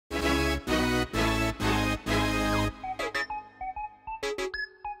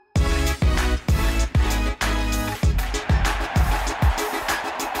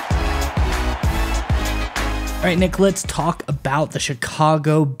All right, Nick, let's talk about the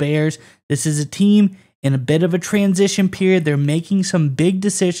Chicago Bears. This is a team in a bit of a transition period. They're making some big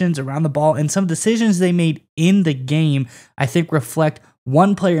decisions around the ball, and some decisions they made in the game, I think, reflect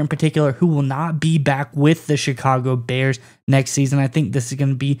one player in particular who will not be back with the Chicago Bears next season. I think this is going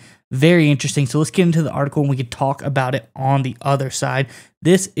to be very interesting. So let's get into the article and we can talk about it on the other side.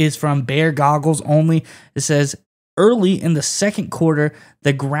 This is from Bear Goggles Only. It says, early in the second quarter,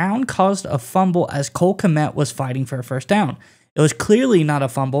 the ground caused a fumble as Cole Kmet was fighting for a first down. It was clearly not a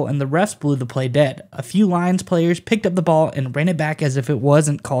fumble, and the refs blew the play dead. A few Lions players picked up the ball and ran it back as if it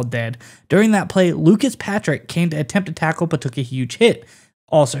wasn't called dead. During that play, Lucas Patrick came to attempt a tackle but took a huge hit.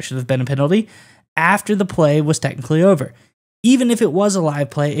 Also should have been a penalty after the play was technically over. Even if it was a live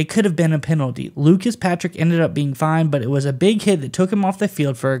play, it could have been a penalty. Lucas Patrick ended up being fine, but it was a big hit that took him off the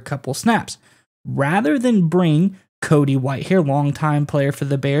field for a couple snaps. Rather than bring Cody Whitehair, longtime player for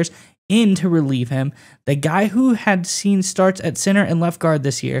the Bears, in to relieve him, the guy who had seen starts at center and left guard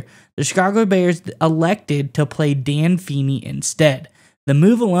this year, the Chicago Bears elected to play Dan Feeney instead. The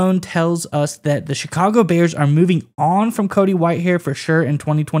move alone tells us that the Chicago Bears are moving on from Cody Whitehair for sure in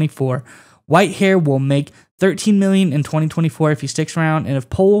 2024. Whitehair will make $13 million in 2024 if he sticks around, and if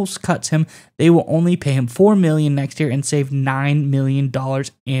Poles cuts him, they will only pay him $4 million next year and save $9 million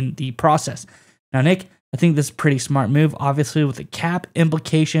in the process. Now, Nick, I think this is a pretty smart move, obviously with the cap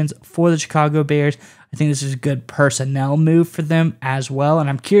implications for the Chicago Bears. I think this is a good personnel move for them as well, and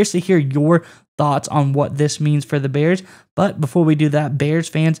I'm curious to hear your thoughts on what this means for the Bears. But before we do that, Bears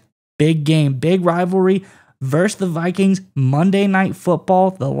fans, big game, big rivalry versus the Vikings, Monday Night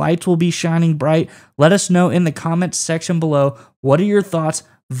Football. The lights will be shining bright. Let us know in the comments section below, what are your thoughts,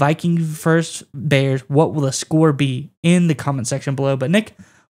 Vikings versus Bears? What will the score be in the comment section below? But Nick,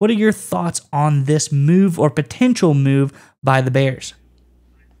 what are your thoughts on this move or potential move by the Bears?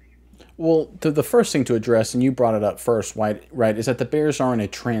 Well, the first thing to address, and you brought it up first, right, is that the Bears are in a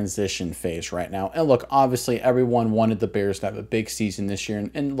transition phase right now. And look, obviously everyone wanted the Bears to have a big season this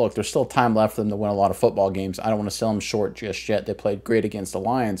year. And look, there's still time left for them to win a lot of football games. I don't want to sell them short just yet. They played great against the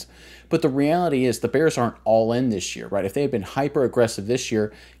Lions. But the reality is the Bears aren't all in this year, right? If they had been hyper-aggressive this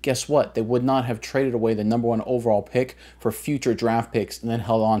year, guess what? They would not have traded away the #1 overall pick for future draft picks and then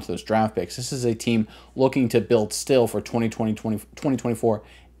held on to those draft picks. This is a team looking to build still for 2024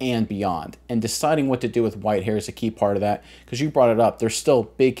 and beyond. And deciding what to do with Whitehair is a key part of that, because you brought it up. There's still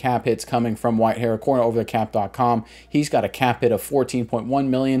big cap hits coming from Whitehair. According to overthecap.com, he's got a cap hit of $14.1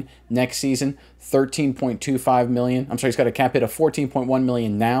 million next season, $13.25 million. I'm sorry, he's got a cap hit of $14.1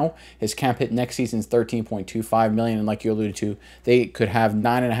 million now. His cap hit next season is $13.25 million. And like you alluded to, they could have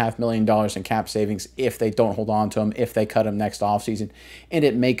 $9.5 million in cap savings if they don't hold on to him, if they cut him next offseason. And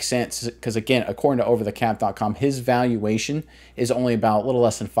it makes sense because, again, according to overthecap.com, his valuation is only about a little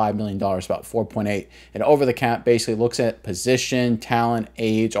less than $5 million, about 4.8. And Over the Cap basically looks at position, talent,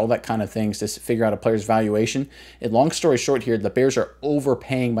 age, all that kind of things to figure out a player's valuation. And long story short here, the Bears are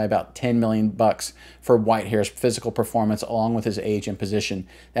overpaying by about $10 million for Whitehair's physical performance along with his age and position.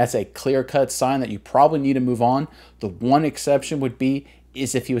 That's a clear-cut sign that you probably need to move on. The one exception would be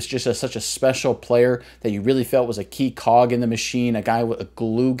is if he was just such a special player that you really felt was a key cog in the machine, a guy with a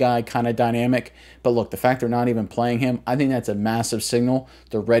glue guy kind of dynamic. But look, the fact they're not even playing him, I think that's a massive signal.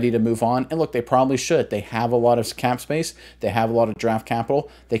 They're ready to move on. And look, they probably should. They have a lot of cap space. They have a lot of draft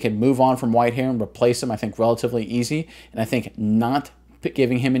capital. They can move on from Whitehair and replace him, I think, relatively easy. And I think not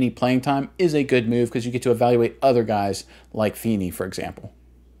giving him any playing time is a good move because you get to evaluate other guys like Feeney, for example.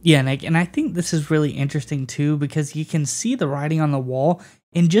 Yeah, Nick, and I think this is really interesting too because you can see the writing on the wall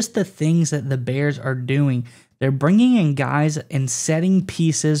in just the things that the Bears are doing. They're bringing in guys and setting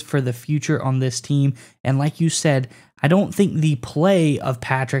pieces for the future on this team. And like you said, I don't think the play of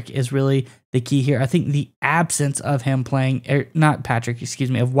Patrick is really the key here. I think the absence of him playing, not Patrick, excuse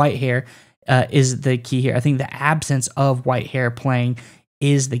me, of Whitehair is the key here. I think the absence of Whitehair playing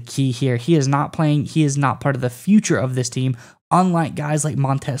is the key here. He is not playing. He is not part of the future of this team. Unlike guys like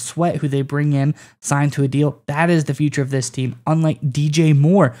Montez Sweat, who they bring in, signed to a deal, that is the future of this team. Unlike DJ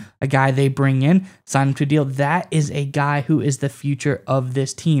Moore, a guy they bring in, signed to a deal, that is a guy who is the future of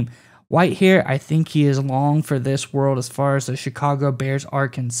this team. Whitehair, I think he is long for this world as far as the Chicago Bears are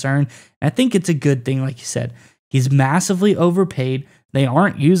concerned. And I think it's a good thing, like you said. He's massively overpaid. They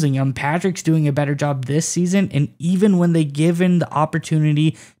aren't using him. Patrick's doing a better job this season, and even when they give him the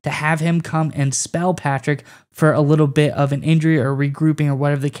opportunity to have him come and spell Patrick for a little bit of an injury or regrouping or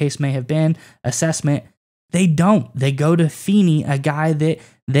whatever the case may have been, assessment, they don't. They go to Feeney, a guy that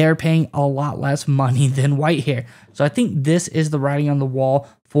they're paying a lot less money than Whitehair. So I think this is the writing on the wall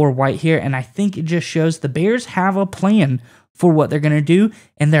for Whitehair, and I think it just shows the Bears have a plan for what they're going to do,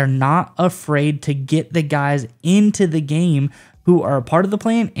 and they're not afraid to get the guys into the game who are a part of the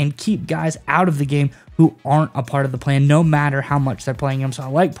plan and keep guys out of the game who aren't a part of the plan, no matter how much they're playing them. So I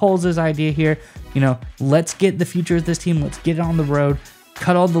like Poles' idea here. Let's get the future of this team. Let's get it on the road.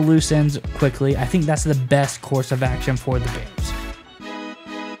 Cut all the loose ends quickly. I think that's the best course of action for the Bears.